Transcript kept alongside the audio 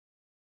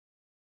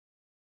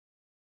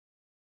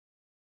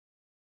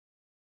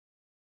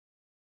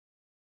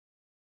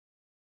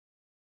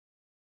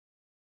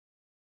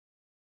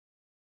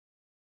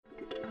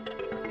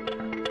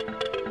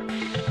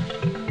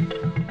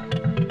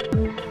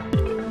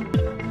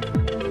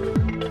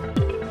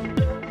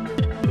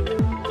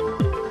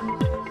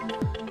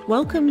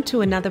Welcome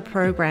to another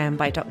program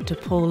by Dr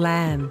Paul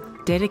Lam,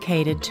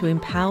 dedicated to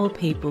empower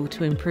people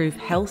to improve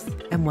health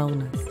and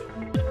wellness.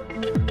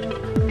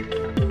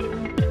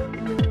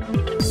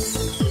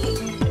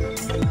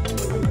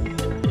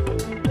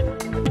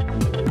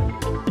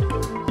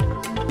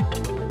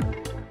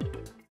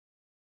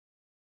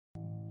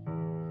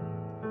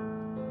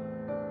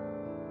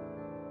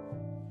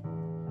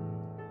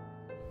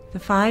 The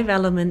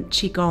 5-element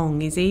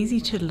Qigong is easy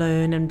to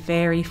learn and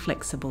very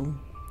flexible.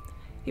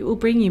 It will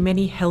bring you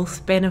many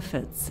health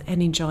benefits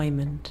and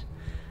enjoyment,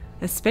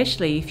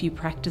 especially if you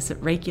practice it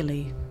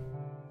regularly.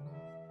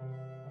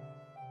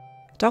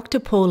 Dr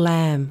Paul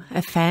Lam,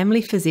 a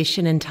family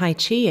physician and Tai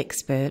Chi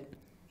expert,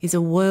 is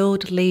a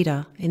world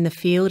leader in the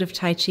field of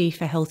Tai Chi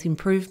for health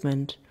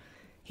improvement.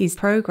 His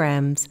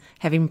programs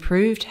have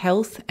improved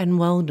health and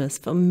wellness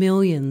for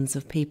millions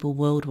of people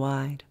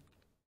worldwide.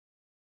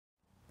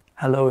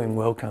 Hello and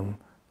welcome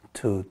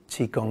to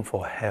Qigong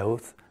for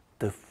Health,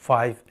 the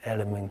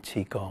 5-element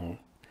Qigong.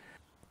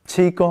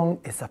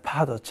 Qigong is a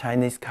part of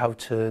Chinese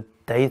culture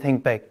dating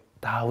back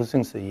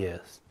thousands of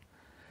years.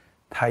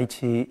 Tai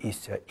Chi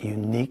is a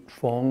unique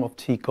form of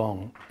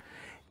Qigong.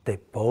 They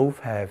both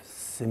have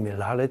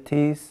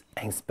similarities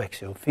and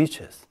special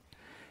features.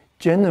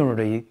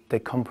 Generally, they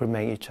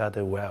complement each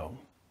other well.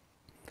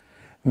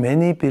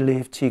 Many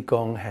believe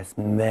Qigong has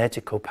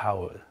magical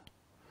power.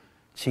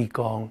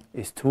 Qigong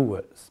is 2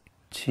 words.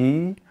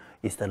 Qi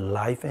is the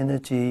life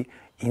energy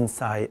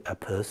inside a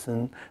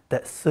person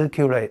that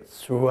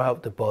circulates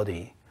throughout the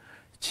body.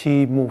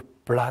 Qi moves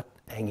blood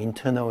and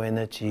internal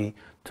energy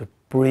to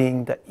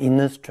bring the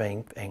inner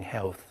strength and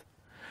health.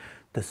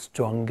 The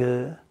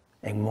stronger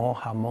and more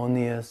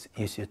harmonious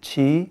is your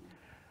Qi,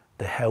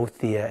 the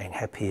healthier and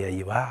happier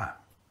you are.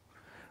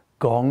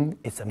 Gong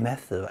is a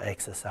method of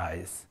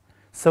exercise.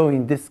 So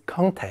in this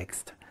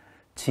context,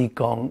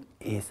 Qigong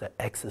is an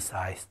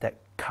exercise that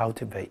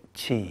cultivates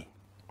Qi.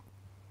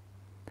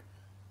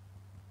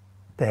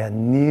 There are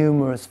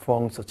numerous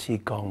forms of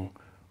Qigong.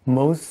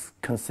 Most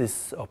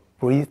consist of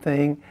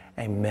breathing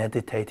and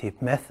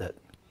meditative method.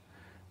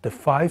 The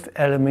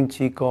 5-element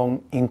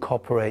Qigong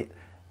incorporate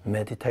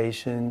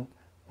meditation,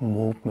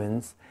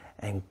 movements,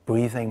 and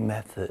breathing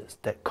methods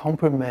that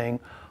complement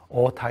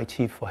all Tai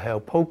Chi for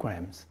Health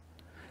programs.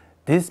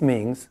 This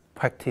means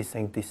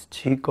practicing this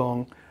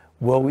Qigong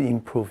will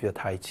improve your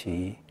Tai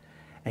Chi,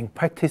 and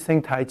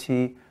practicing Tai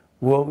Chi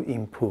will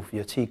improve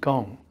your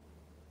Qigong.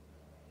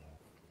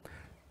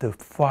 The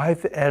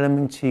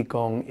 5-element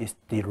Qigong is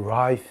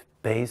derived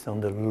based on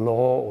the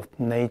law of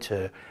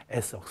nature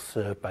as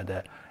observed by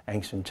the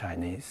ancient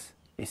Chinese.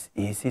 It's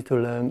easy to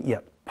learn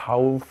yet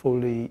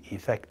powerfully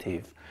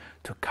effective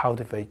to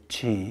cultivate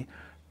Qi,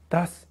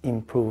 thus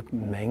improve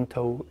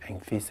mental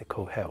and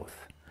physical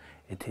health.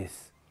 It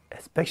is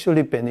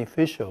especially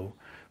beneficial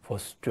for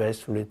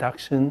stress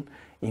reduction,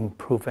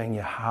 improving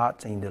your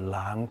heart and the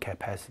lung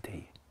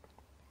capacity.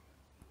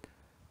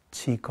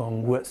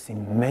 Qigong works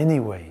in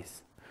many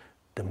ways.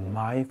 The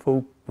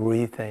mindful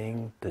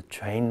breathing, the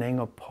training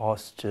of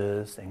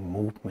postures and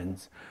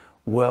movements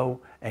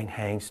will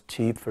enhance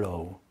Qi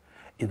flow.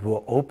 It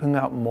will open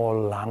up more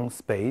lung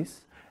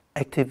space,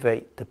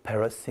 activate the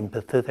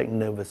parasympathetic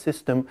nervous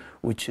system,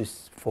 which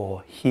is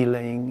for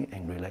healing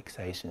and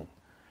relaxation.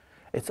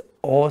 It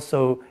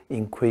also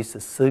increases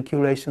the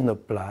circulation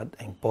of blood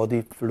and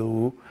body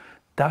fluid,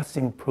 thus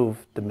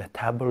improve the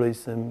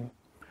metabolism.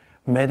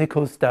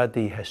 Medical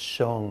study has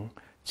shown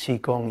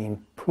Qigong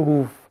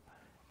improve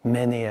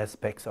many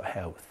aspects of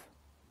health.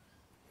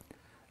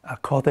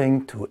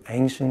 According to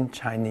ancient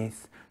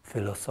Chinese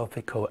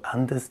philosophical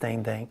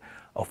understanding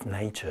of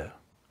nature,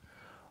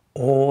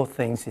 all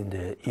things in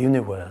the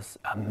universe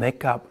are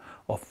made up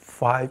of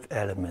 5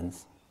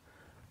 elements: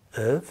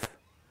 earth,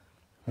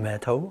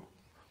 metal,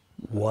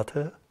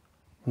 water,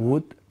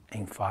 wood,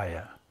 and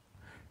fire.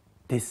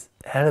 These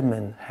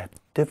elements have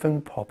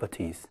different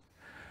properties.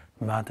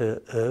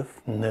 Mother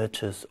Earth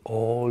nurtures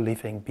all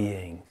living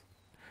beings.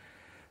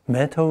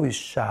 Metal is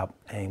sharp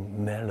and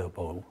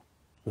malleable.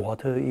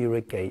 Water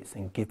irrigates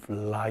and gives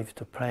life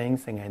to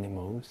plants and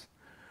animals.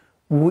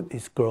 Wood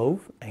is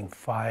growth and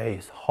fire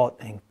is hot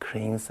and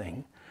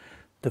cleansing.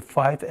 The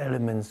 5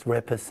 elements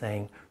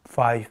represent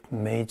 5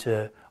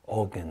 major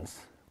organs.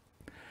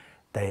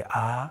 They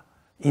are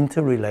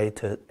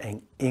interrelated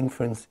and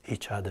influence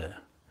each other.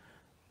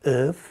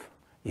 Earth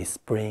is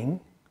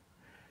spring.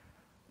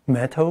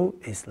 Metal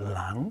is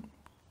lung.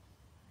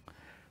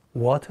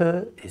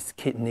 Water is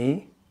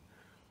kidney.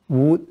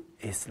 Wood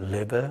is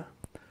liver,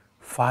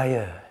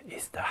 fire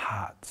is the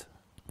heart.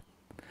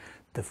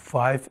 The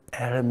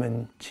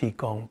 5-element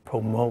Qigong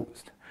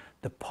promotes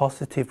the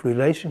positive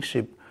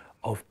relationship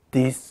of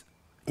these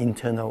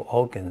internal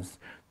organs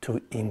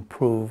to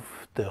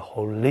improve the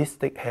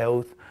holistic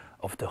health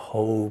of the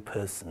whole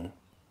person.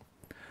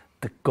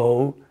 The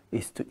goal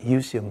is to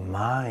use your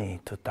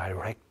mind to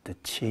direct the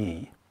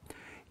Qi.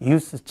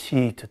 Use the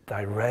Qi to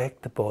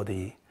direct the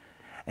body,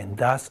 and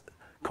thus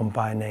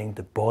combining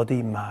the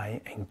body, mind,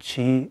 and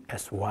Qi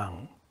as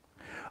one.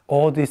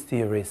 all these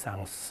theories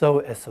sound so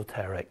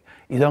esoteric.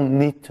 You don't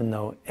need to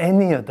know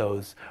any of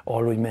those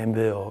or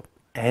remember or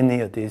any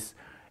of this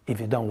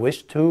if you don't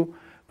wish to.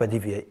 But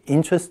if you're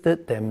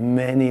interested, there are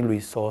many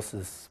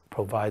resources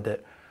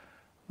provided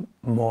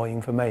more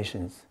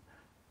information.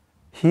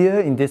 Here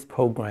in this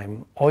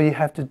program, all you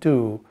have to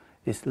do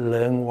is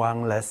learn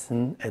one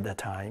lesson at a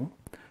time,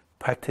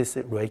 practice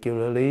it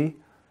regularly,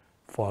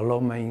 follow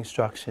my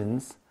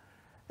instructions,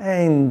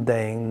 and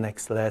then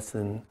next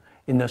lesson,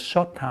 in a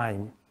short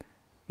time,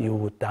 you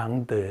will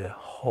done the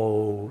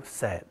whole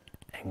set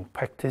and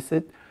practice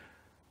it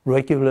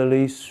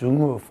regularly. Soon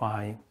you will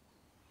find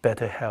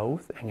better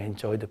health and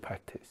enjoy the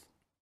practice.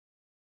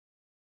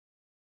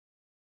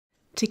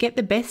 To get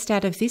the best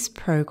out of this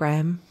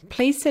program,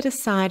 please set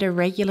aside a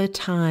regular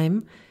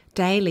time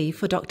daily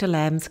for Dr.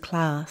 Lam's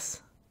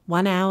class.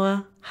 1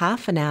 hour,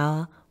 half an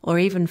hour, or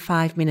even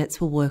 5 minutes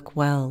will work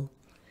well.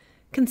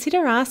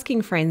 Consider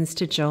asking friends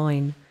to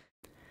join.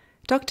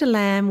 Dr.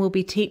 Lam will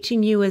be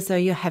teaching you as though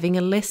you're having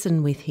a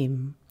lesson with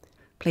him.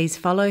 Please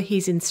follow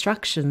his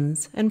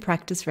instructions and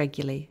practice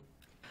regularly.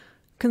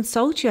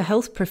 Consult your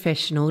health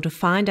professional to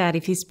find out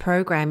if this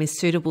program is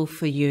suitable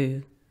for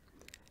you.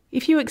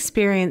 If you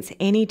experience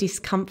any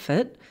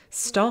discomfort,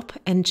 stop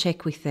and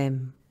check with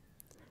them.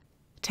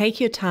 Take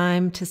your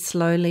time to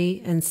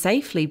slowly and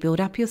safely build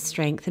up your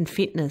strength and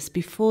fitness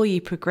before you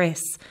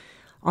progress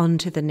on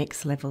to the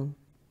next level.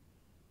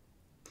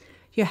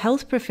 Your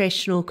health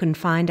professional can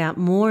find out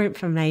more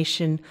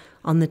information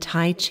on the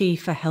Tai Chi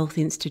for Health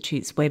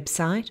Institute's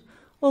website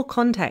or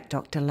contact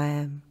Dr.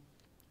 Lam.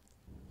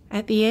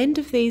 At the end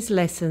of these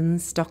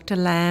lessons, Dr.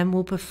 Lam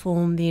will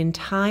perform the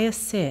entire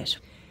set.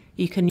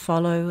 You can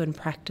follow and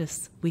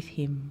practice with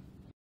him.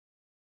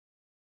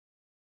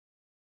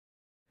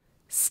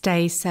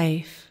 Stay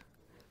safe.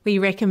 We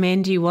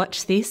recommend you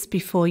watch this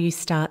before you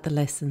start the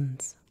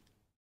lessons.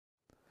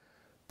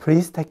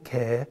 Please take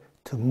care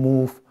to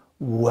move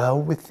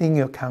well within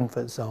your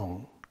comfort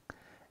zone.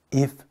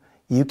 If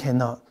you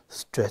cannot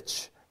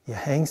stretch your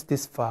hands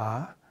this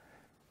far,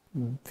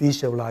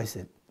 visualize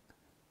it.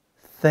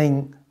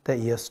 Think that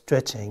you're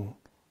stretching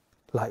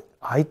like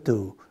I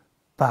do,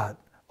 but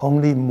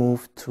only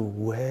move to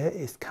where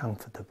it's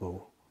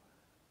comfortable.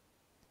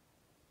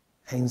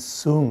 And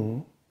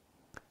soon,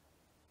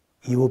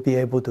 you will be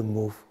able to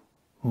move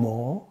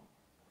more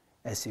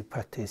as you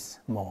practice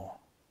more.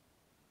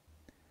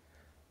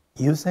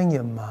 Using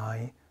your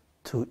mind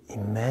to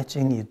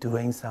imagine you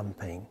doing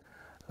something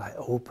like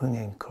open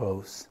and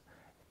close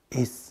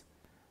is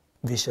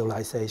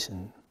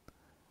visualization.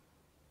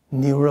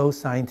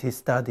 Neuroscientist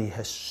study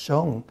has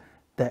shown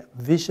that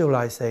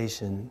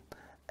visualization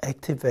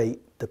activates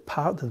the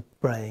part of the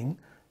brain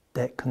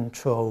that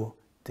control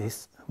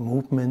this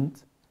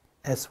movement,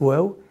 as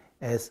well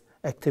as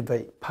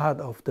activate part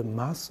of the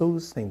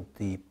muscles and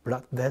the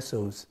blood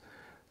vessels,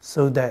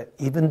 so that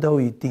even though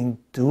you didn't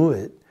do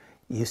it,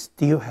 you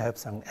still have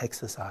some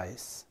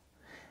exercise.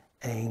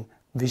 And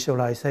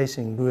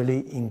visualization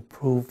really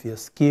improves your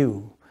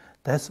skill.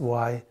 That's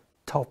why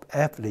top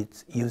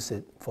athletes use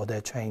it for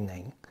their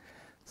training.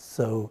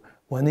 So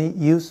when you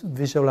use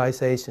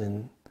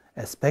visualization,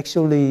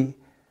 especially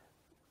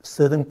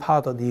certain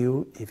part of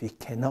you, if you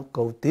cannot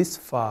go this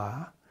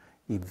far,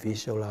 you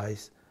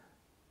visualize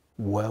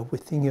well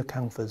within your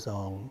comfort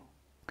zone,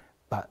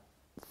 but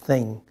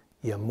think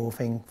you're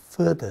moving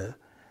further,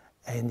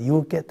 and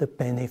you'll get the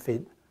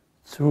benefit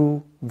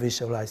through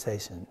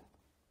visualization.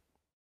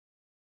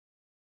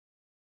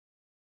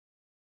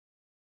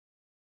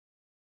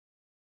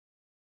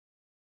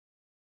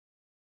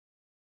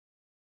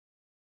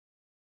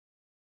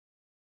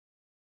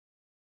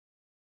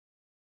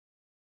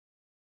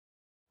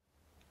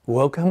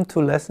 Welcome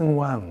to lesson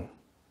 1.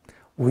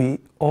 We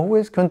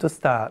always going to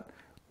start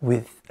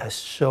with a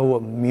show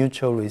of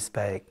mutual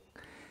respect.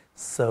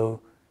 So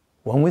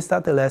when we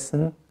start the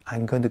lesson,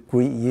 I'm going to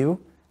greet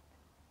you,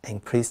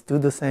 and please do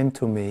the same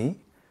to me.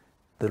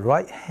 The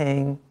right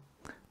hand,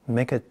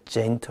 make a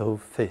gentle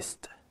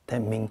fist.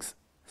 That means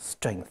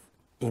strength,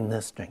 inner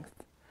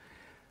strength.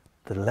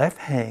 The left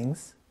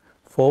hands,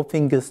 4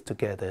 fingers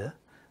together,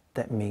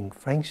 that means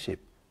friendship.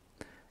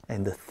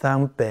 And the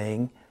thumb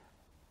bang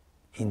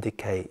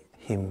indicate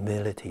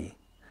humility.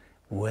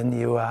 When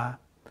you are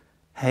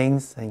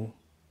hands and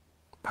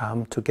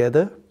palm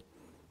together,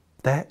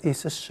 that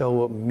is a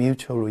show of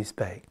mutual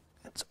respect.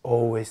 It's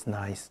always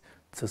nice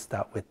to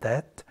start with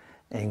that,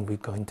 and we're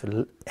going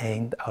to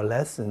end our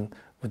lesson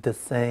with the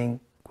same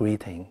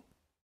greeting.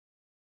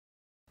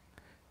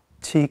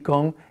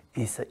 Qigong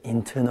is an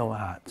internal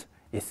art.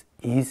 It's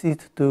easy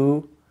to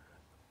do,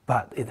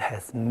 but it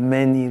has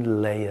many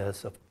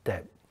layers of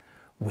depth.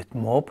 With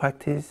more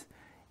practice,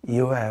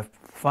 you have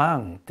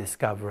fun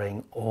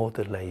discovering all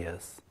the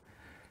layers.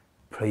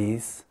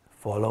 Please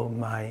follow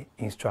my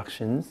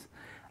instructions.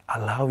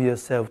 Allow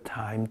yourself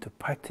time to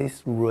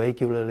practice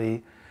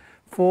regularly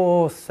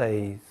for,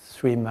 say,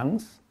 3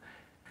 months.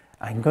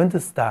 I'm going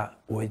to start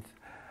with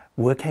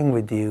working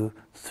with you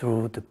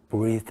through the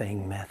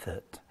breathing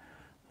method.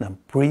 Now,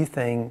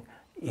 breathing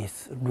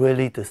is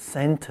really the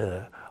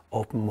center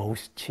of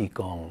most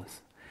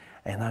Qigongs.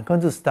 And I'm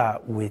going to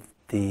start with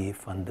the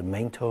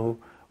fundamental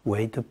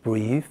way to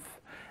breathe,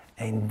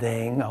 and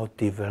then I'll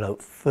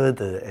develop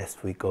further as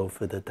we go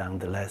further down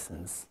the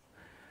lessons.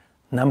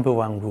 Number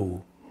one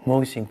rule,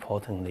 most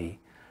importantly,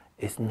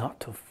 is not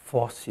to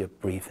force your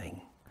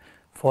breathing.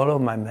 Follow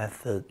my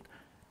method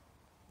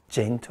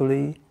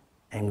gently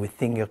and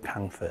within your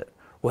comfort.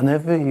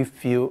 Whenever you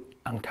feel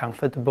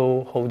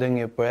uncomfortable holding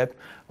your breath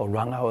or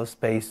run out of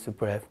space to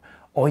breathe,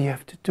 all you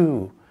have to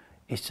do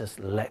is just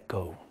let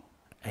go,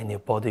 and your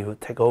body will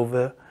take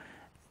over,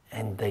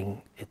 and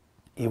then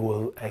you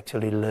will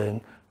actually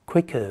learn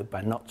quicker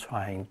by not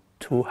trying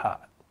too hard.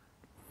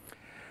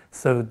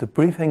 So the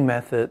breathing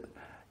method,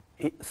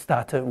 it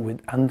started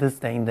with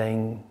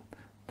understanding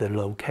the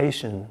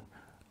location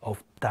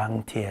of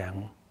Dang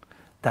Tian.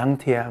 Dang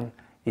Tian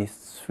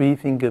is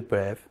 3-finger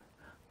breath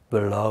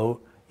below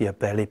your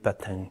belly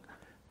button.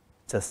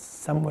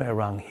 Just somewhere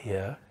around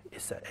here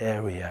is an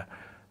area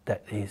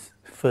that is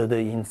further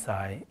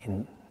inside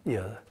in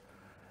your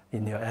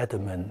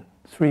abdomen,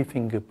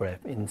 3-finger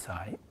breath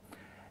inside.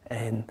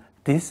 And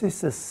this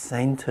is the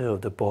center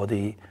of the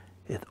body.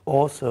 It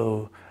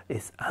also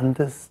is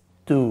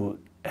understood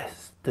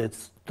as the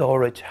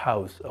storage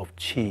house of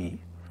qi.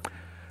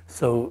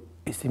 So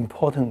it's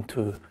important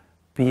to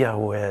be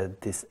aware of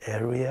this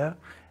area,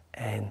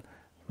 and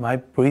my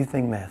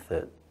breathing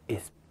method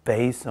is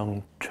based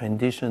on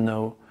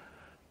traditional,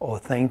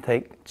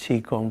 authentic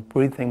Qigong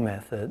breathing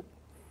method,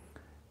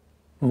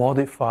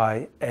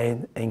 modified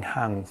and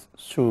enhanced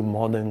through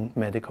modern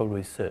medical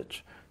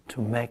research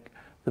to make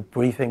the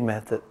breathing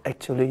method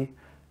actually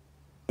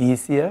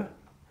easier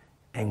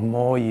and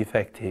more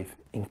effective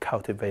in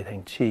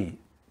cultivating qi.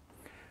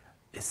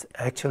 It's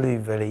actually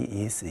very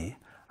easy.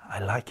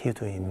 I'd like you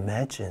to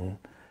imagine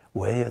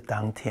where your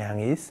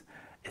dantian is.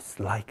 It's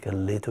like a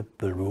little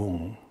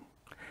balloon.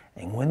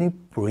 And when you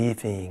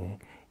breathe in,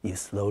 you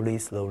slowly,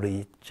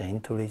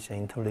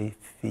 gently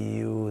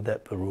fill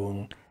that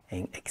balloon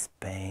and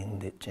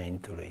expand it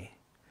gently.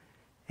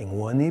 And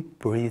when you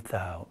breathe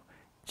out,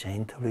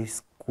 gently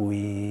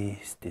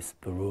squeeze this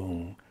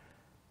balloon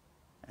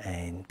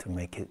and to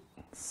make it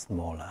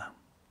smaller.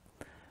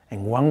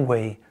 And one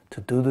way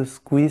to do the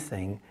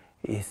squeezing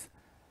is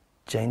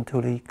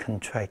gently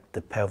contract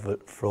the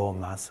pelvic floor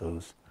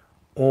muscles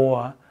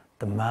or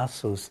the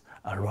muscles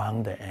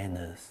around the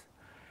anus.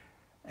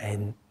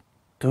 And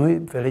do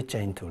it very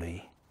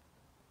gently.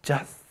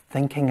 Just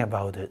thinking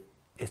about it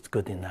is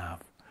good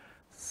enough.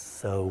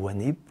 So when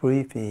you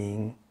breathe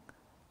in,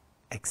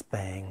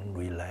 expand,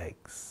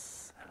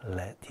 relax.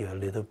 Let your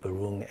little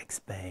balloon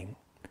expand.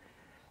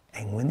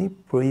 And when you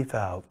breathe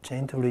out,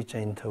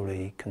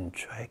 gently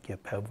contract your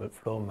pelvic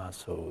floor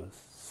muscles.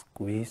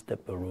 Squeeze the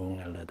balloon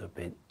a little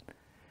bit.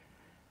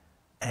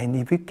 And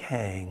if you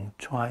can,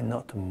 try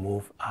not to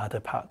move other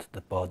parts of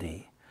the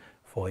body.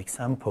 For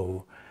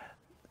example,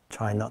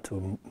 try not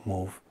to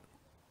move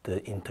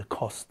the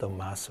intercostal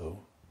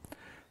muscle.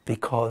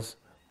 Because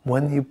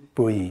when you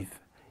breathe,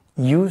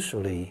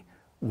 usually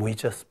we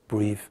just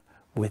breathe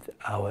with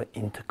our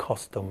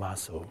intercostal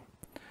muscle.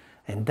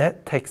 And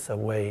that takes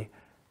away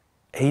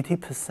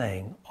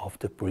 80% of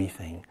the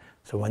breathing.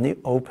 So when you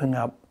open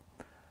up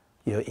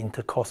your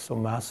intercostal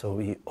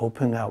muscle, you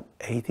open up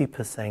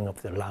 80%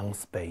 of the lung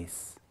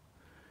space.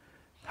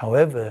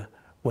 However,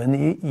 when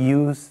you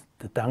use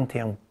the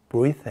dantian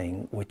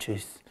breathing, which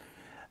is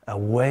a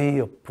way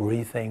of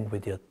breathing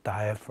with your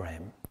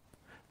diaphragm,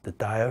 the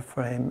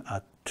diaphragm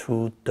are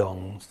 2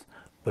 domes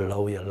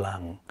below your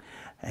lung,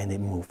 and it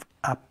moves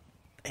up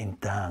and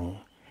down.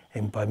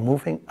 And by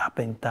moving up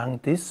and down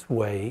this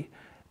way,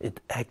 it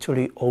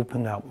actually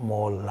opens up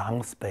more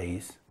lung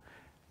space,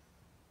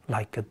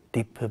 like a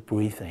deeper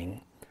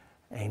breathing.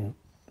 And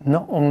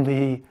not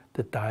only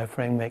the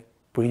diaphragmatic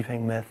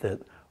breathing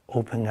method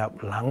open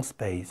up lung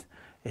space,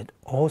 it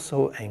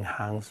also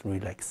enhances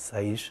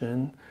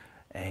relaxation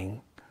and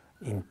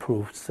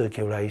improves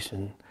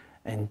circulation.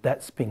 And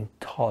that's been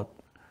taught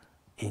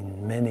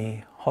in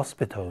many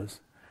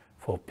hospitals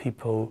for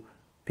people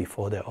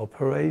before their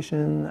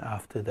operation,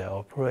 after their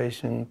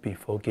operation,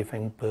 before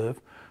giving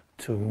birth,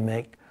 to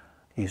make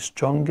you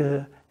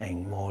stronger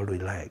and more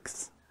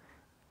relaxed.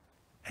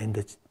 And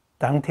the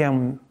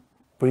dantian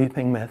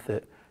breathing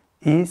method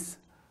is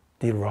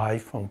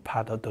derived from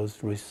part of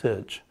those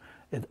research.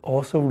 It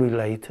also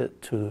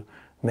related to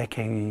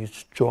making you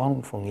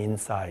strong from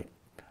inside.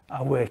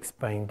 I will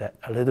explain that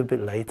a little bit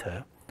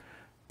later,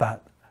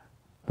 but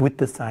with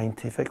the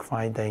scientific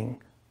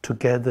finding,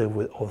 together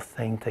with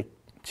authentic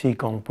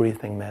Qigong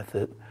breathing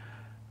method,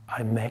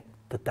 I make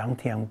the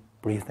dantian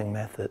breathing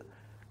method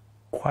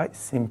quite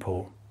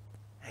simple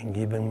and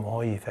even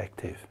more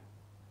effective.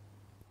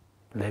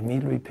 Let me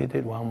repeat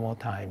it one more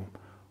time.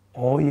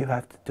 All you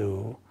have to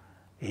do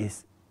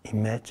is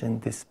imagine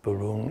this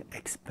balloon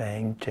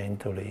expand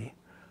gently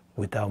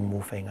without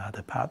moving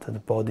other parts of the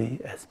body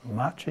as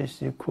much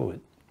as you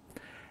could.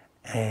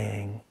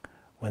 And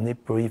when you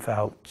breathe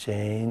out,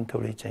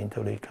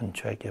 gently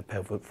contract your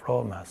pelvic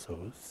floor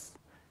muscles.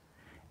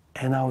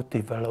 And I'll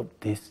develop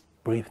this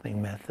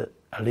breathing method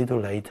a little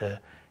later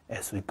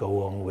as we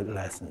go on with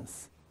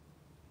lessons.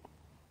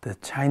 The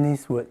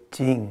Chinese word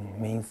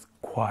Jing means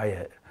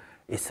quiet.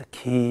 It's a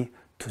key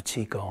to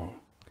Qigong.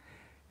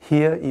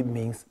 Here it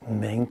means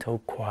mental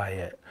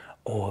quiet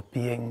or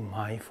being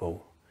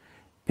mindful.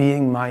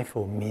 Being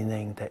mindful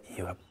meaning that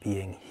you are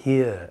being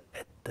here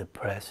at the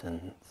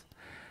present.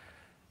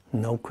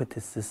 No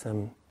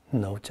criticism,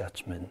 no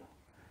judgment.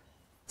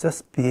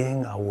 Just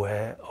being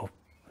aware of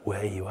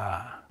where you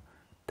are.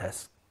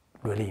 That's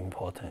really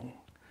important.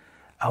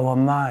 Our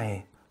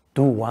mind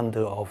do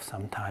wander off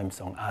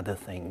sometimes on other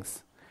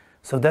things.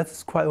 So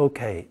that's quite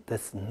okay.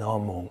 That's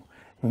normal.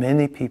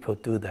 Many people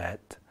do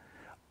that.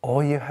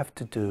 All you have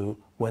to do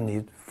when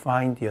you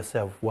find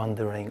yourself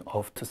wandering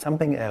off to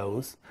something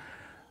else,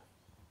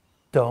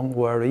 don't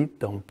worry,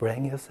 don't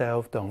blame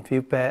yourself, don't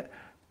feel bad.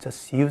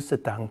 Just use the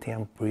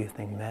Dantian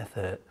breathing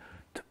method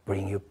to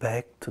bring you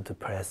back to the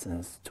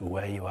presence, to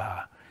where you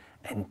are.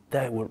 And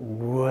that would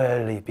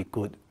really be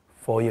good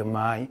for your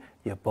mind,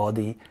 your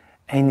body,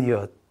 and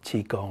your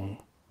Qigong.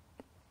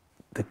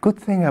 The good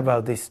thing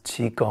about this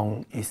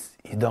Qigong is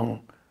you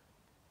don't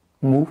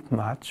move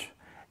much,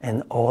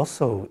 and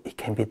also it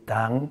can be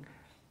done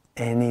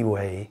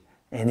anyway,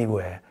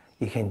 anywhere.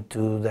 You can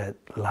do that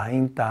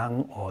lying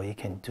down, or you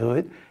can do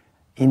it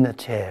in a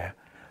chair.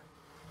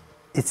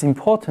 It's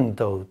important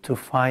though to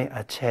find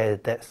a chair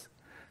that's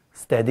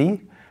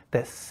steady,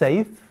 that's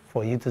safe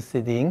for you to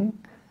sit in,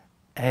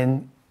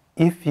 and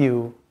if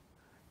you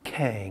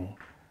can,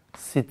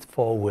 sit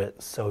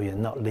forward so you're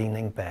not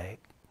leaning back.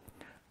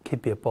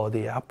 Keep your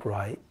body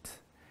upright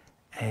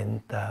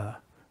and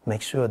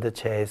make sure the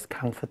chair is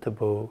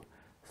comfortable,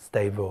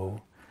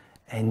 stable.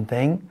 And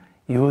then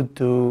you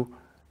do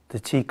the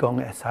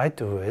Qigong as I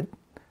do it,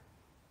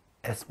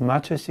 as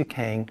much as you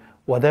can,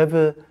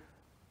 whatever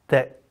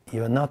that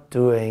you're not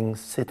doing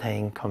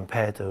sitting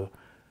compared to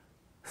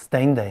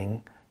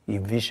standing, you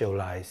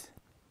visualize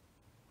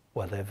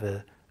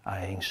whatever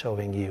I am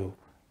showing you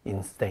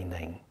in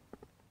standing.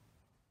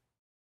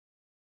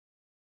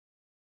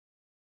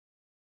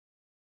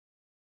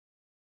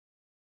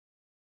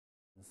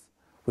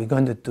 We're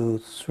going to do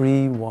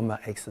 3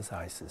 warm-up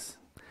exercises.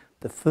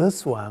 The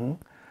first one,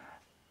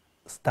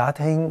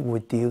 starting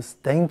with you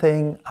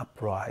standing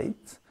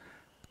upright,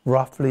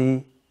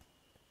 roughly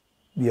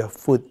your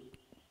foot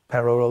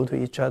parallel to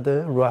each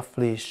other,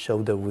 roughly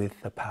shoulder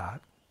width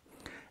apart.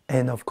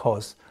 And of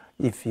course,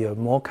 if you're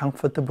more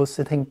comfortable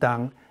sitting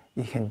down,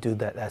 you can do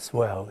that as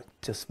well.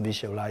 Just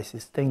visualize you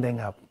standing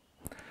up.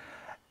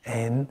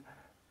 And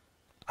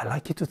I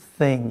like you to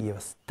think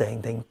you're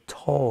standing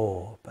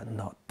tall but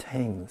not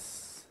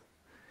tense.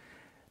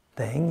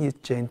 Then you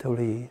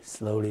gently,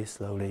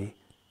 slowly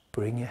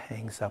bring your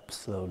hands up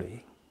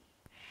slowly.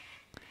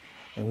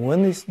 And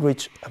when it's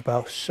reached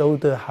about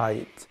shoulder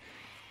height,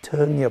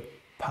 turn your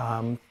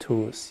palm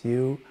towards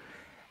you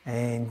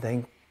and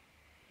then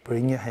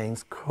bring your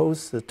hands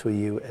closer to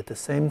you. At the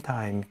same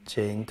time,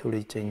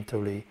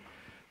 gently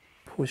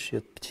push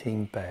your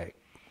chin back.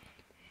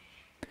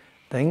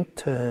 Then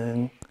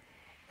turn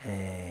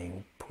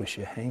and push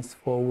your hands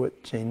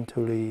forward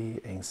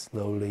gently and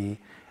slowly.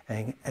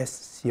 And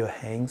as your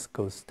hands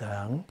goes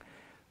down,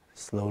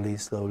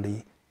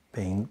 slowly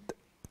bend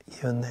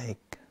your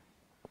neck.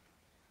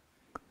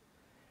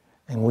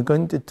 And we're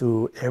going to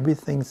do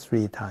everything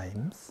 3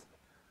 times.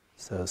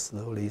 So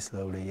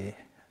slowly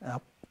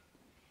up,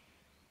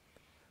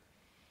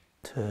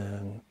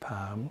 turn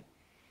palm,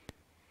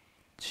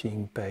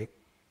 chin back,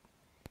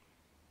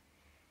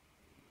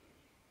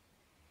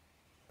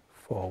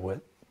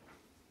 forward,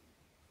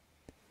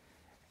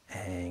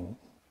 and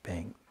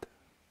bend.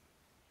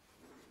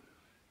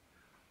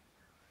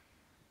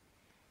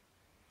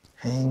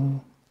 And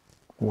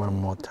one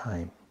more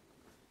time.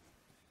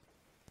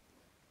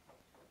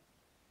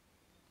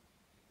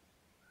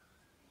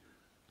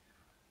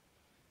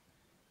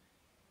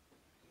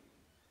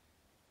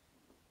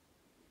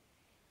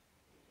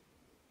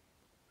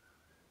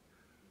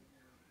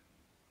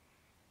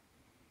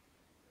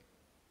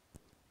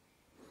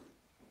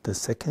 The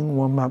second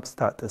warm-up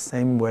starts the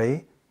same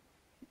way.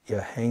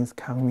 Your hands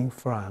coming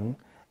front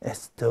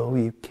as though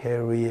you're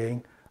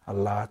carrying a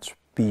large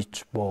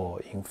beach ball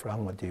in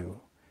front of you.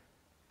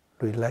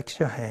 Relax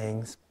your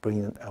hands,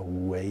 bring it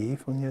away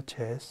from your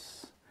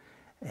chest,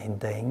 and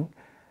then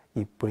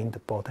you bring the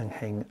bottom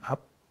hand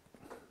up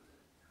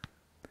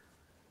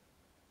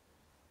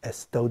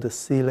as though the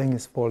ceiling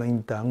is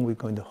falling down. We're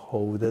going to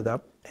hold it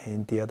up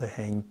and the other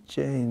hand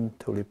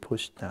gently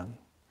push down.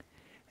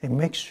 And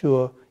make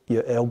sure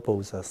your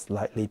elbows are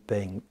slightly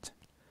bent.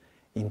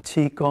 In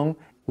Qigong,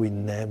 we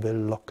never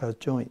lock our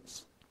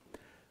joints.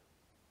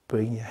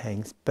 Bring your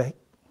hands back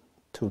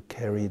to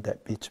carry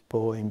that beach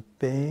ball and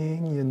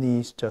bend your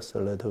knees just a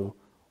little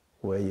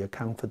where you're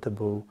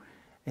comfortable.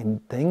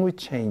 And then we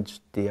change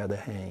the other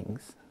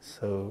hands.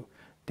 So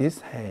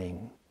this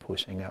hand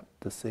pushing up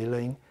the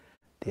ceiling,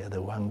 the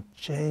other one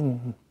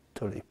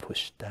gently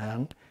push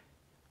down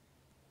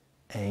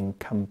and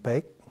come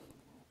back,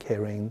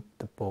 carrying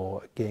the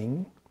ball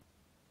again.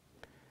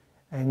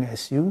 And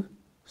as you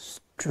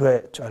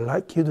Stretch. I'd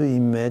like you to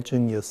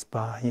imagine your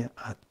spine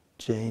are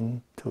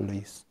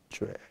gently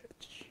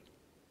stretch.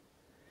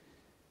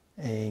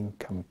 And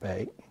come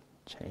back,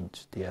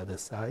 change the other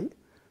side.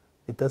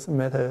 It doesn't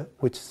matter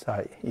which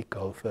side you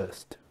go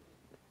first.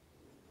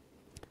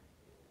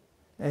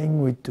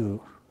 And we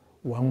do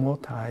one more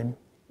time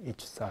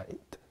each side.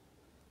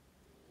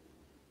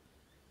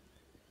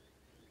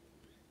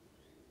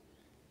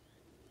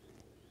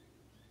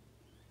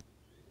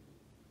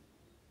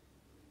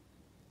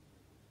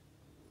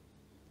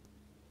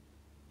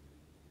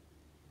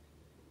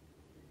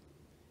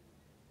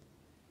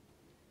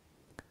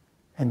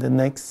 And the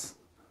next,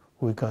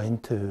 we're going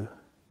to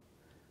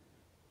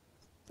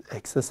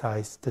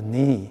exercise the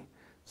knee.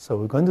 So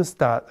we're going to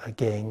start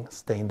again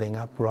standing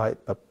upright,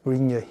 but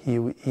bring your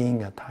heel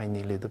in a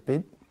tiny little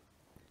bit.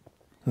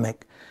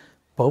 Make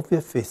both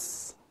your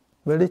fists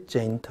very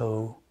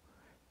gentle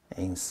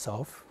and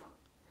soft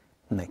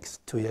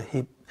next to your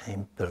hip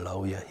and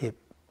below your hip.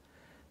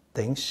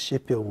 Then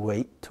shift your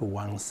weight to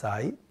one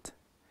side,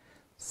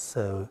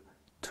 so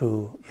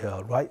to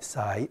your right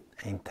side,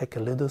 and take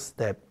a little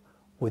step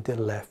with your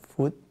left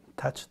foot.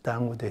 Touch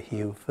down with the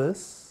heel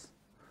first.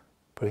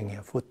 Bring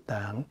your foot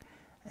down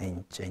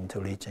and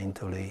gently,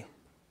 gently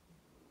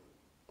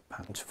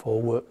punch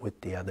forward with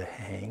the other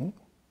hand.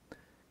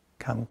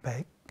 Come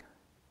back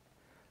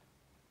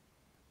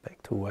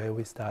to where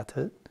we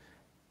started.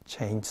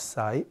 Change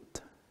side,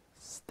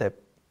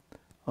 step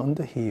on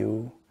the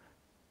heel,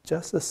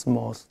 just a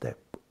small step,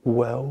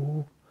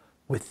 well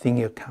within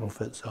your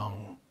comfort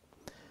zone.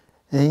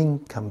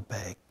 And come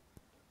back.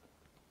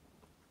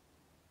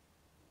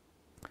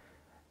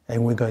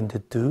 And we're going to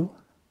do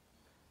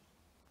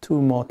 2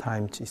 more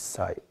times each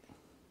side.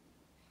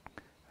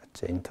 A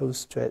gentle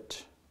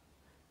stretch.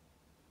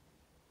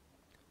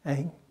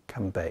 And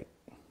come back.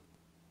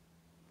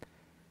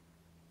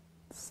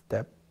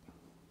 Step.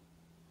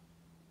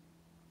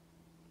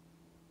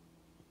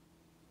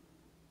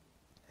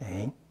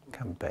 And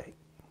come back.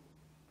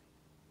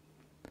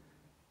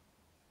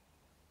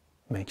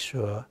 Make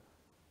sure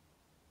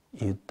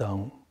you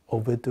don't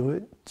overdo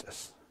it.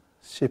 Just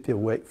shift your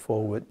weight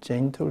forward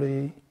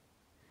gently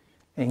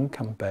and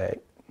come back.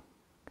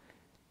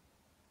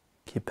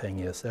 Keeping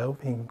yourself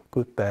in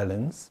good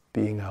balance,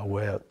 being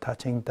aware of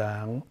touching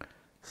down,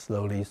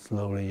 slowly,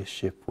 slowly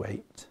shift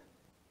weight.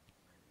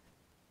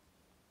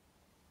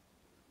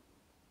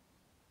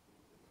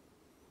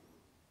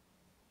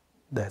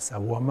 That's our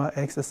warm-up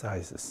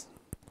exercises.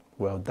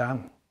 Well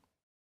done.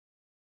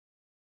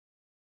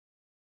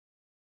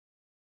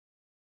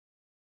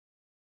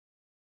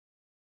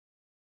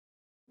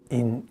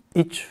 In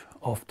each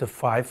of the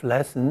 5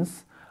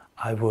 lessons,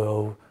 I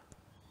will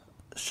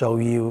show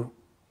you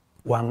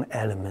one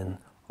element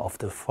of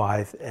the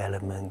 5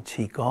 element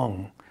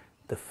Qigong.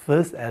 The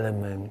first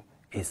element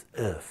is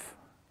Earth.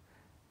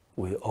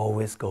 We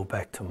always go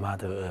back to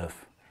Mother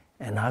Earth,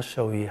 and I'll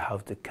show you how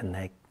to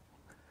connect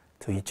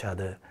to each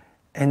other.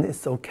 And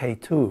it's okay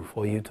too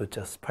for you to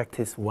just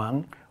practice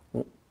one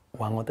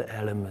of the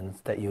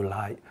elements that you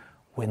like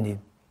when you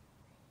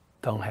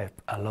don't have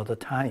a lot of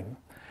time.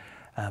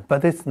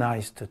 But it's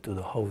nice to do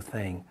the whole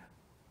thing.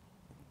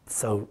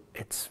 So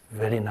it's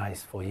very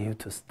nice for you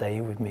to stay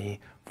with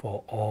me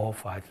for all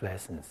 5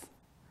 lessons.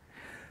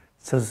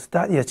 So to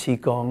start your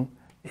Qigong,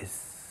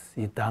 is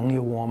you done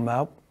your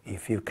warm-up, you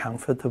feel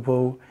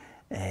comfortable,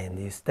 and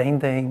you're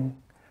standing,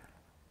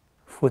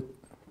 foot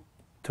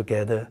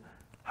together.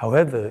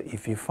 However,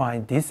 if you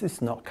find this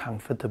is not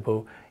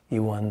comfortable,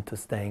 you want to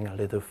stand a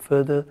little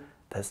further,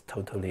 that's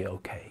totally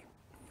okay.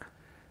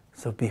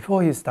 So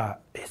before you start,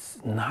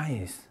 it's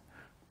nice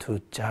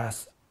to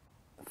just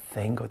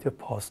think of your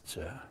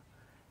posture.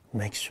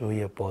 Make sure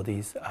your body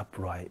is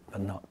upright but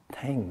not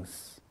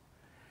tense.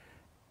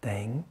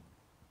 Then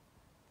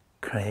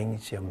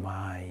cleanse your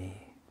mind.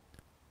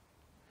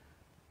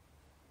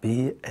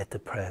 Be at the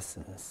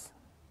presence.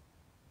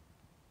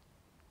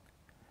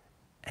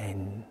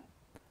 And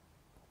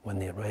when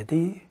you're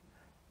ready,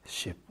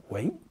 shift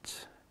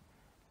weight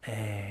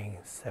and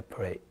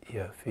separate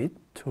your feet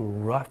to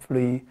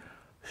roughly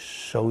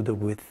shoulder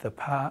width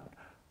apart,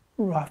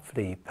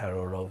 roughly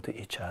parallel to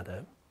each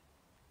other.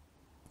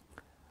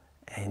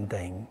 And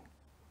then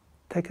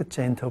take a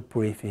gentle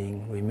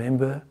breathing.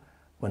 Remember,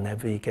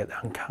 whenever you get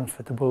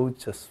uncomfortable,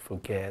 just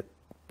forget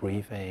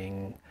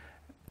breathing.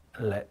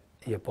 Let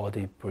your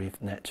body breathe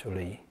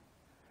naturally.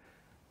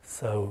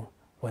 So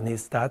when you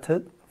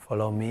started,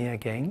 follow me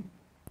again.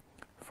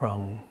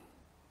 From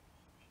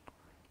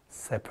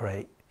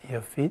separate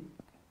your feet.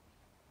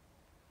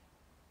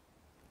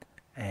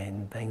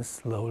 And then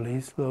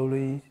slowly,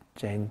 slowly,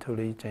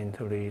 gently,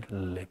 gently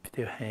lift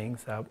your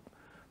hands up.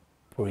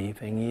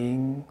 Breathing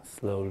in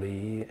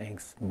slowly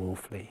and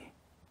smoothly.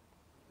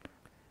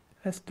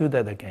 Let's do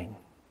that again.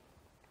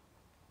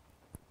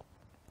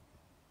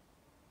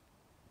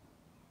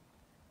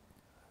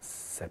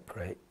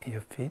 Separate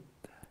your feet.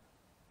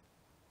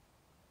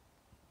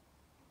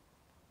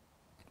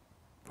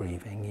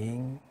 Breathing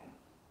in,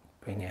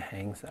 bring your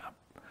hands up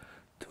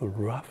to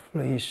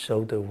roughly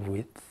shoulder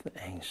width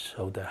and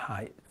shoulder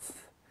height.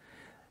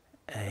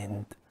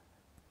 And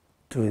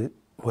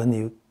when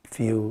you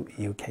feel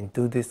you can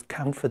do this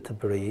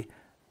comfortably,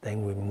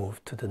 then we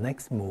move to the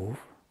next move,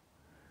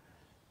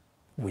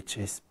 which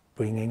is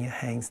bringing your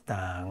hands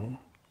down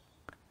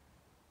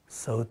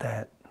so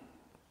that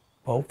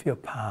both your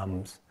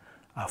palms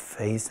are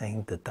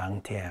facing the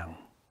dantian.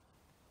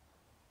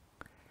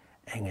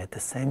 And at the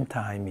same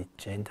time, you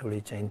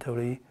gently,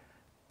 gently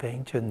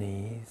bend your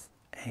knees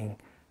and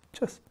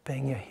just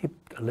bend your hip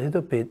a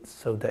little bit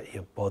so that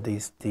your body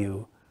is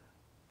still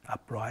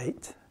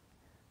upright.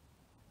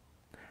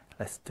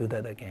 Let's do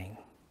that again.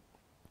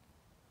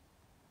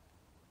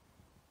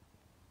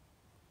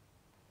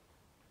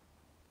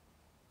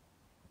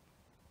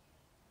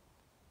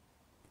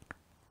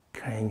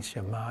 Cleanse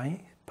your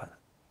mind, but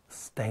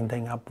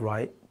standing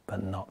upright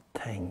but not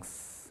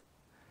tense.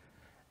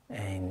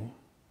 And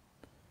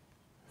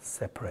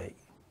separate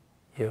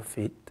your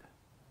feet.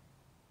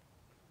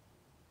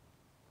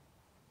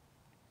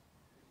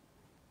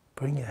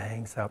 Bring your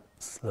hands up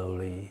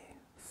slowly,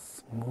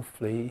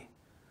 smoothly,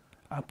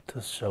 up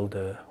to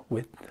shoulder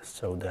width,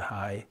 shoulder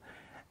high,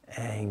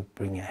 and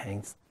bring your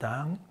hands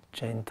down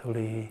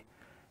gently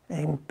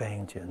and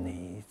bend your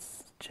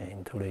knees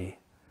gently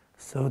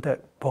so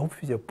that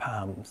both your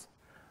palms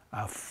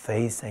are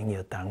facing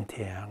your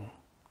dantian.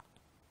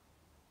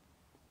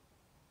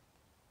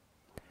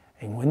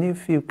 And when you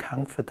feel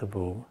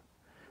comfortable,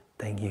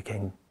 then you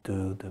can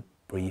do the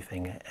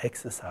breathing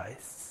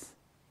exercise.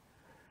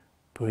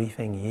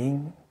 Breathing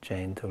in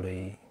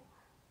gently.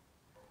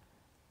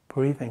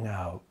 Breathing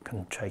out,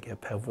 contract your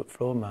pelvic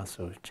floor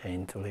muscles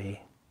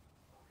gently.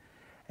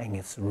 And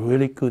it's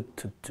really good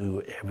to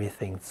do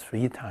everything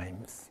 3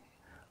 times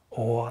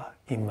or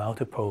in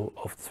multiple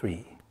of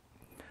 3.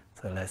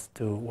 So let's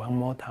do one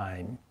more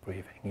time.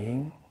 Breathing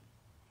in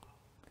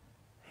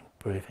and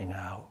breathing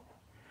out.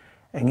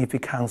 And if you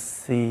can't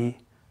see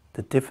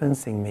the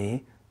difference in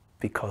me,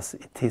 because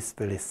it is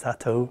very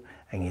subtle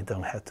and you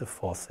don't have to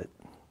force it.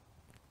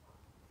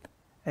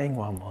 And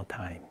one more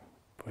time.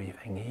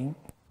 Breathing in,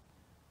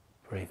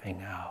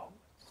 breathing out.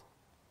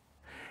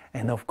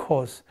 And of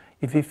course,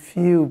 if you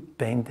feel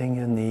bending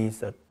your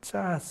knees are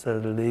just a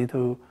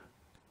little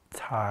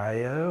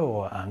tired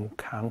or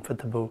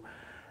uncomfortable,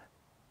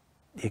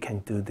 you can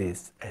do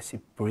this as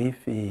you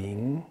breathe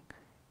in,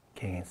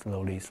 can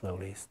slowly,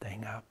 slowly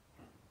stand up.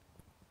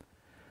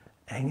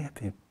 And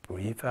if you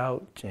breathe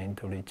out,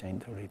 gently,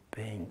 gently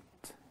bend.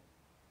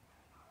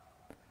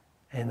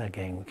 And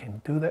again, we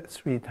can do that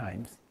 3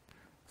 times.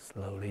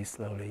 Slowly,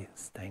 slowly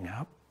stand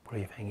up,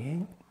 breathing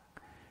in,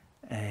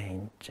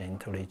 and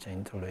gently,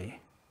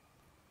 gently.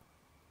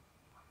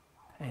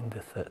 And the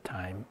 3rd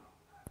time.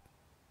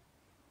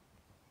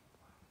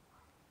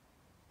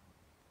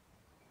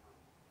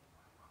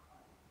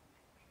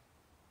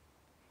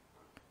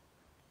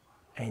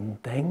 And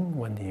then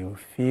when you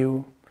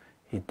feel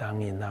you've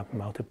done enough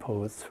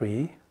multiple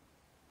 3,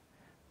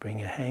 bring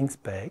your hands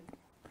back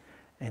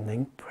and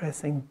then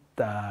pressing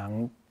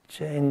down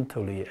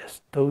gently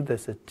as though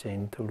there's a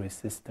gentle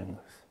resistance.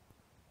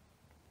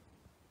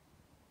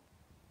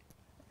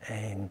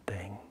 And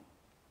then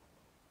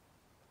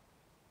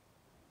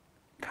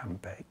come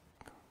back.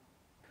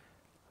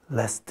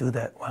 Let's do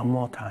that one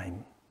more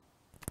time.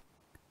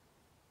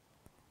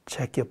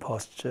 Check your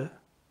posture,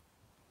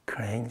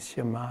 cleanse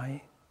your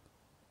mind,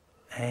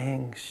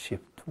 and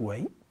shift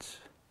weight.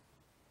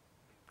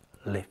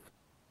 Lift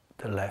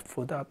the left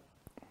foot up,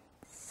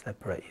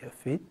 separate your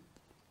feet,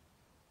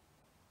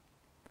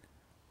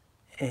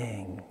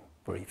 and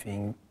breathe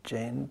in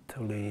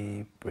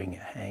gently, bring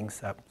your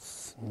hands up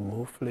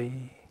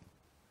smoothly,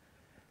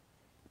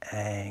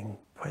 and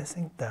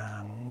pressing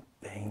down,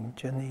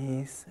 bend your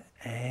knees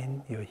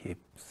and your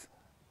hips.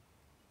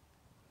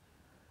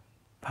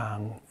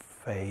 Palm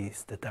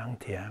face the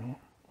dantian,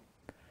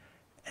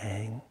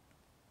 and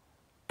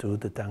do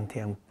the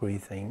dantian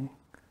breathing.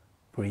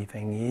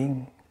 Breathing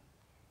in,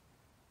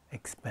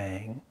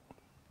 expand.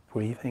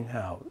 Breathing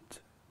out,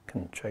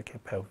 contract your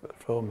pelvic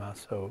floor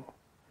muscle.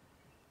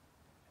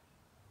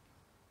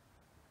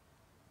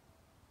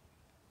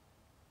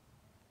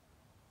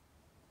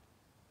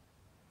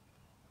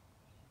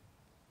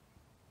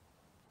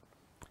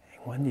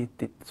 And when you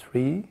did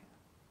 3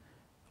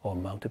 or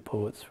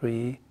multiple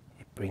 3,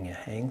 you bring your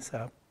hands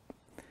up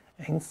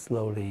and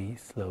slowly,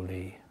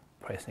 slowly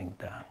pressing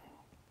down.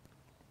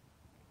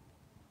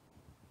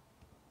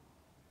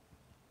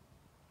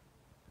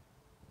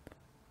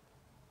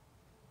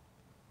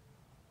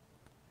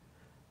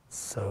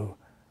 So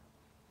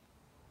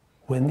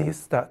when you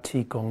start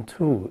Qigong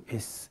too,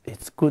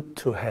 it's good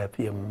to have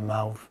your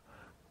mouth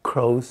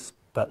closed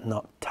but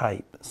not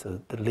tight, so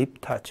the lips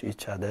touch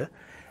each other.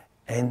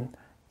 And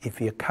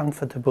if you're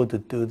comfortable to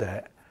do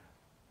that,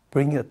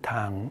 bring your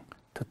tongue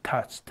to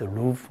touch the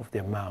roof of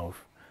your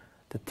mouth.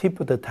 The tip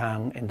of the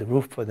tongue and the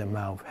roof of the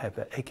mouth have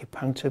an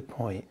acupuncture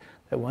point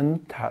that when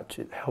you touch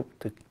it helps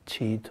the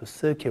qi to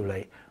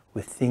circulate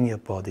within your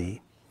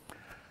body.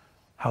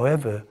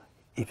 However,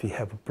 if you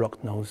have a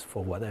blocked nose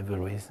for whatever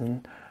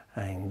reason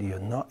and you're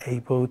not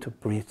able to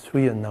breathe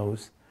through your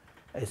nose,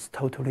 it's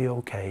totally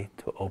okay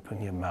to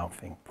open your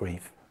mouth and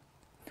breathe.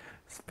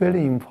 It's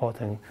very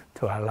important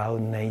to allow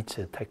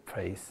nature to take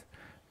place,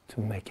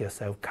 to make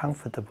yourself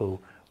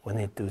comfortable when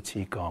you do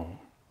Qigong.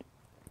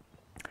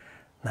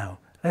 Now,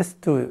 let's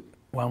do it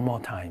one more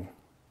time.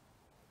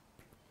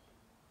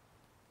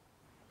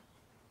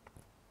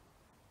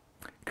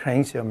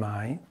 Cleanse your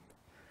mind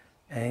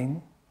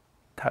and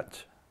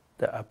touch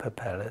the upper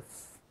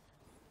palates.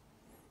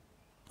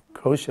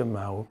 Close your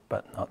mouth,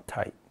 but not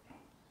tight.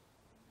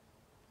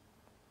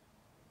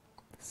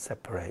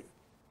 Separate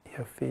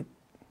your feet.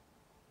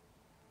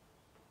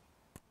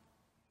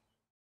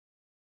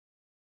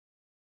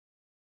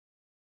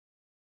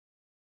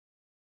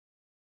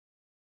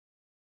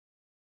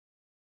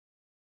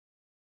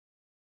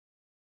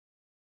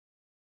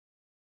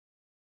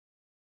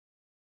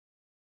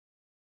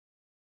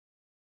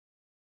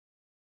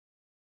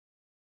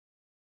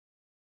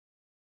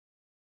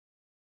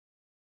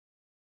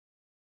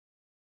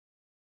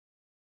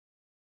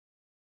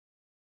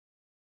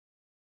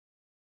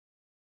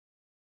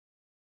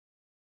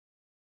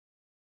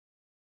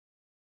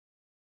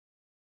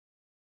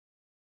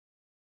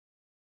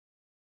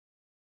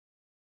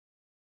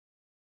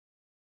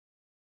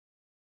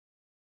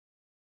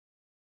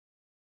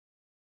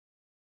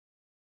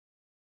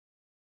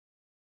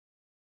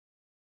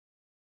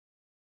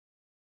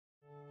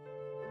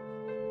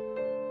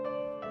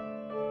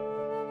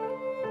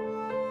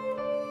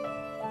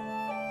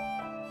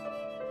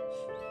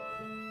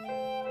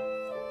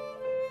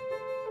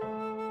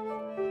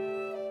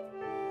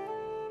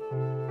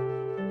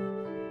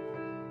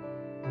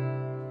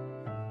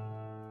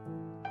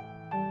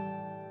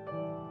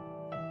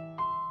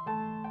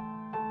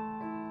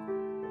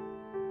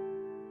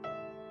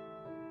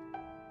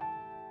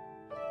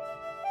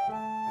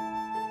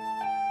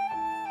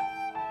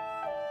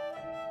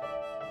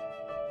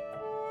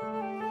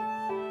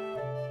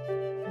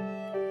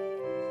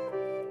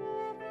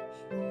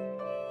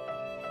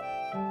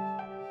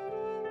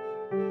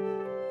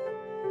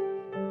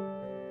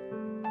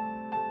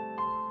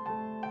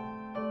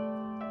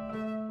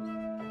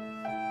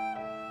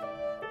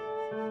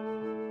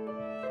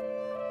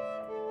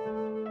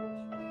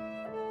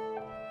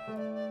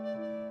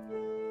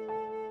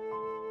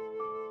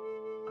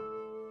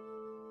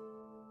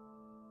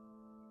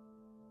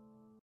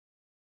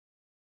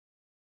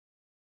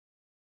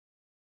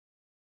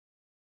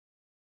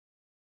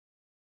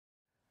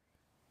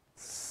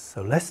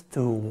 So let's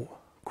do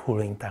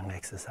cooling down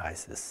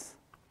exercises.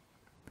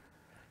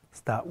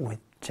 Start with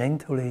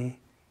gently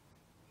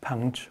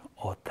punch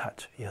or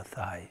touch your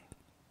thigh.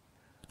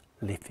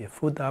 Lift your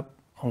foot up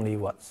only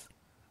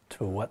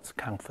to what's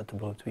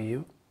comfortable to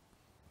you.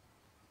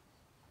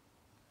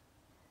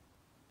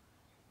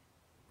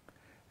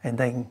 And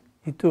then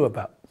you do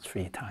about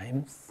 3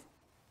 times.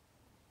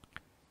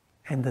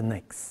 And the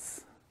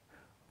next,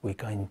 we're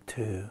going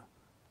to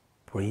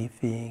breathe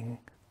in,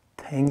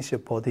 tense your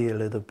body a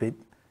little bit,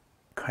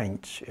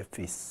 clench your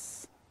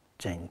fists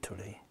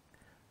gently.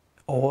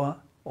 Or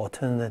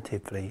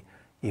alternatively,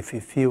 if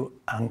you feel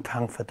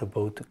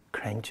uncomfortable to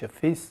clench your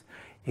fists,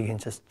 you can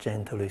just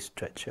gently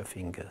stretch your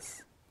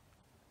fingers.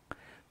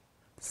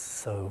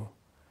 So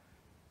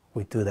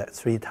we do that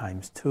 3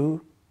 times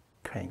too.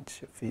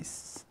 Clench your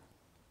fists.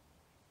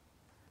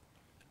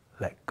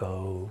 Let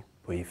go,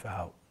 breathe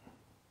out,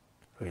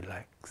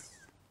 relax.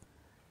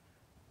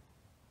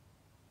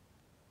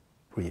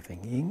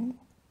 Breathing in,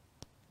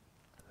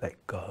 let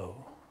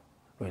go,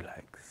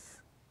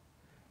 relax.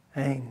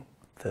 And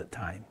 3rd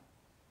time.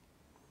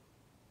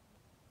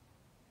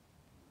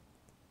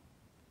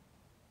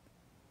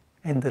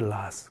 And the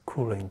last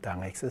cooling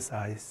down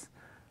exercise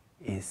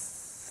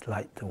is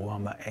like the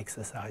warm-up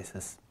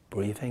exercises.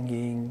 Breathing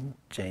in,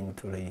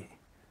 gently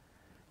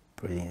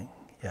bring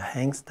your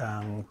hands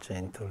down,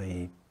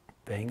 gently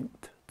bend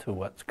to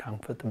what's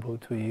comfortable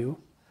to you.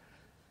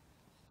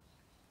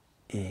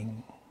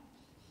 In,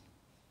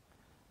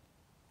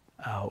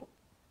 out,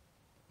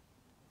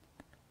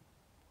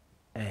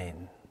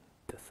 and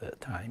the 3rd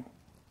time.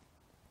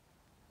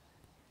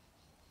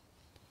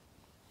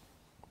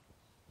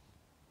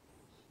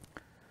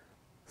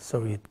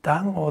 So you've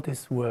done all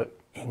this work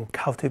in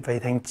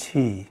cultivating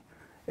qi.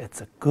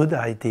 It's a good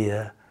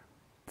idea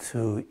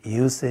to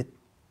use it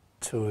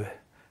to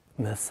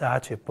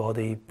massage your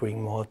body,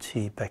 bring more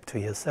qi back to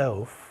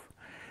yourself.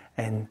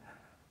 And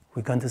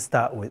we're going to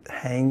start with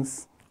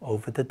hands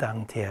over the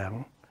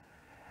dantian.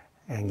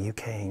 And you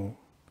can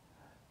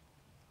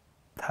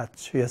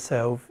touch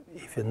yourself.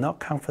 If you're not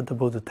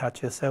comfortable to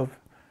touch yourself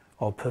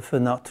or prefer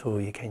not to,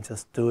 you can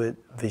just do it,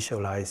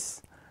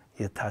 visualize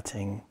you're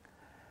touching,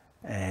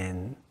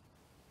 and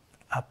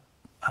up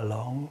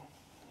along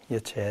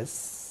your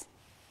chest,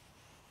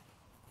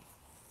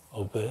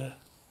 over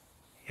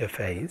your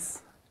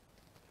face,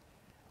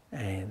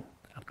 and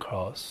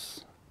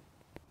across,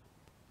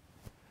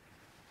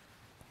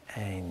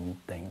 and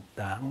then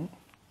down,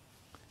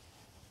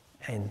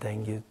 and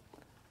then you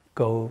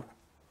go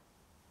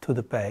to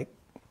the back,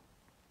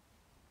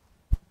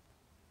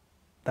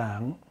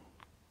 down,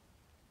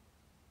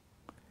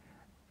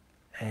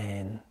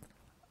 and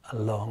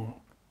along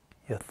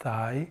your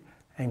thigh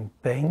and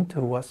bend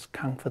to what's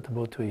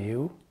comfortable to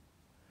you.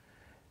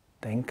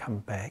 Then come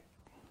back,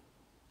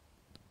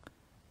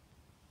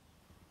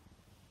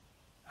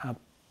 up,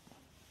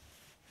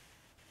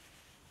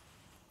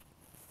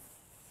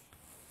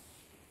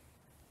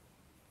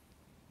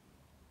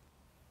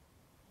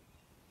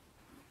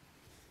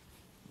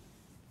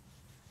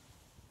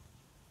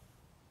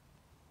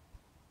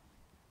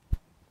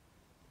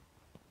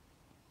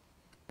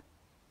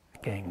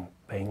 again,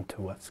 bend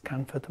to what's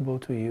comfortable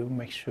to you.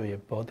 Make sure your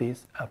body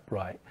is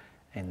upright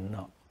and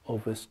not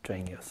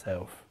overstrain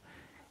yourself.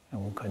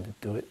 And we're going to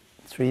do it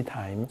 3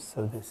 times,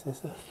 so this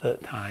is the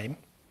 3rd time.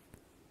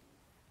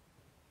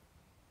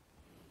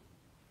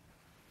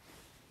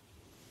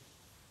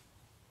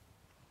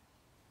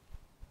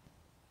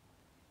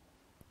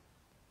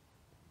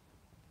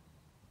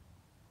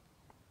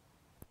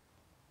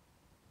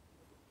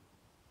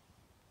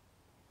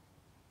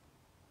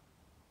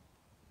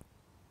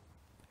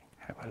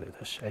 Have a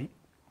little shake.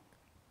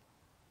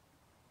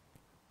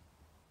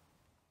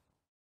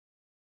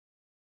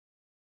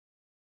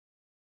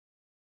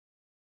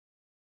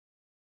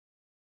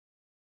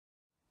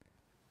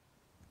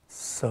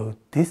 So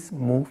this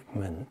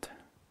movement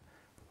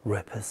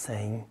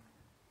represents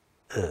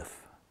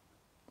Earth,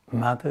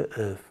 Mother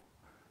Earth.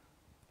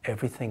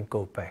 Everything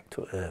goes back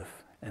to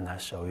Earth, and I'll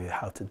show you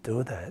how to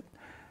do that.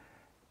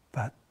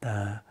 But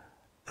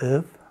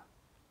Earth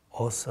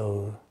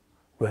also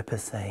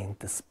represents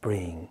the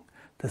spring.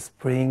 The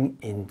spring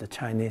in the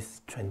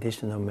Chinese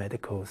traditional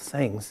medical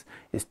sense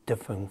is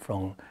different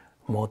from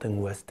modern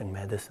Western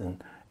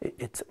medicine.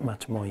 It's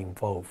much more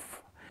involved.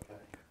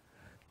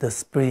 The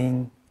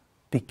spring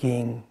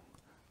begins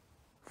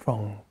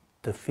from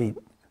the feet,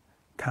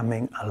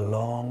 coming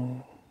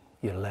along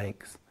your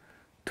legs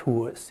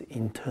towards the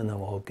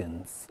internal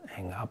organs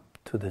and up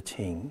to the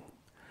chin.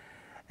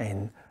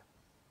 And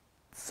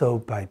so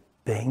by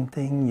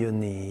bending your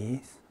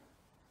knees,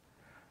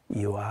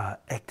 you are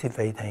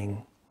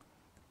activating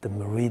the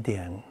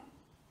meridian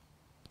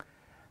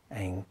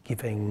and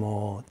giving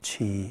more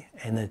qi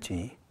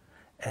energy.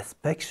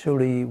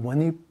 Especially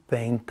when you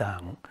bend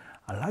down,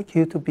 I'd like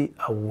you to be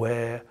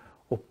aware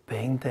of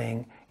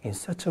bending in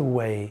such a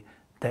way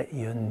that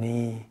your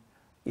knee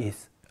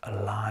is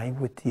aligned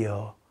with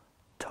your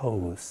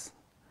toes.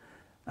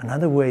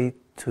 Another way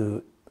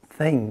to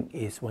think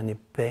is when you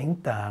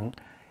bend down,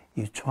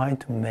 you try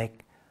to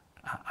make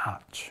an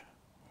arch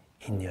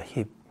in your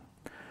hip.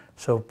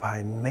 So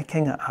by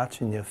making an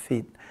arch in your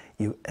feet,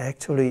 you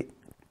actually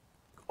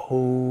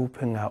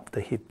open up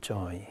the hip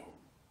joint.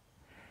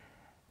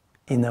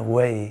 In a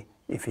way,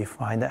 if you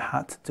find it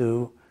hard to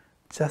do,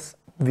 just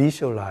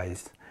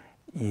visualize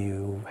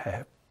you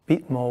have a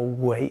bit more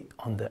weight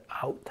on the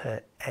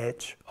outer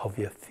edge of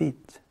your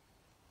feet.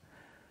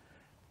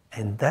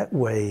 And that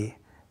way,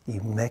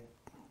 you make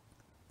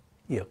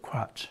your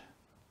crutch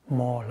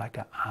more like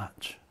an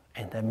arch.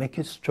 And that make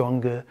it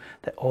stronger,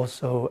 that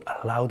also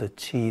allow the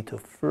qi to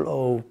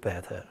flow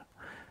better.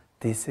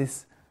 This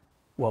is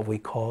what we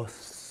call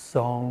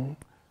song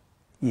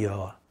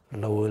your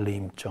lower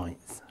limb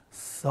joints.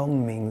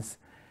 Song means,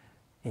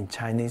 in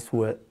Chinese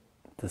word,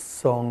 the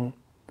song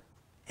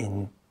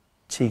in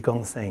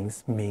Qigong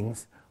sense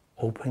means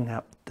open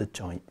up the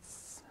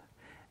joints,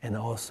 and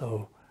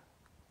also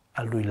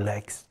a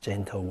relaxed,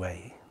 gentle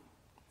way.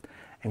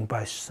 And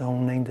by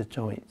songing the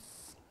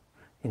joints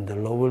in the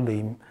lower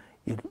limb,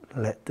 you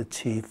let the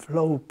qi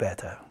flow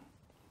better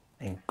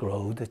and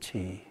grow the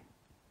qi.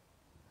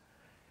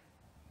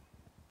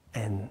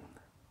 And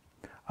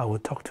I will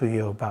talk to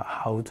you about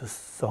how to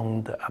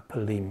song the upper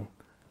limb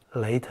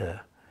later.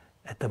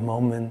 At the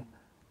moment,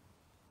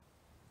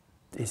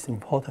 it's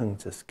important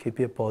just keep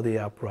your body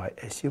upright.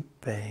 As you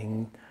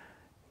bend,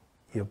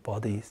 your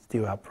body is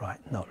still upright,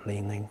 not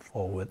leaning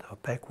forward or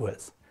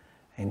backwards.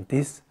 And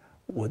this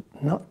would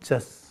not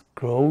just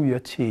grow your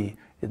qi,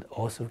 it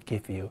also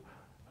give you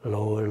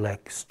lower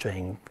leg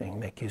strength and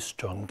make you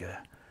stronger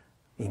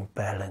in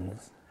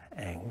balance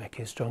and make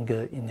you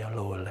stronger in your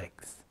lower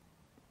legs.